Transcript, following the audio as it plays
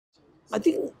I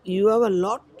think you have a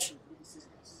lot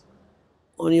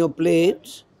on your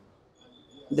plate.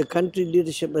 The country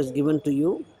leadership has given to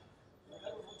you,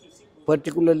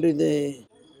 particularly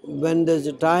when there's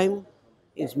a time,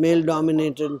 it's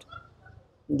male-dominated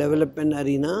development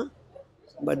arena,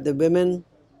 but the women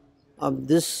of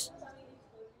this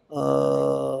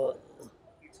uh,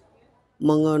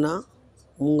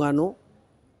 Muungano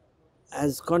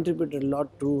has contributed a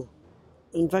lot to.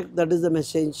 In fact, that is the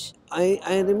message.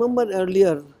 I remember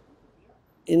earlier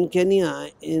in Kenya,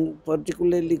 in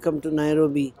particularly come to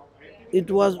Nairobi,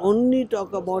 it was only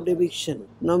talk about eviction.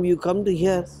 Now you come to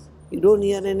here, you don't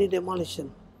hear any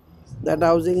demolition. That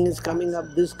housing is coming up,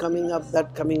 this coming up,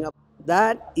 that coming up.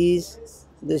 That is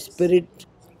the spirit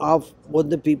of both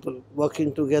the people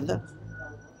working together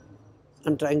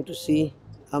and trying to see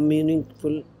a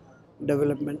meaningful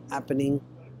development happening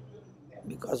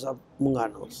because of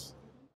Muunganos.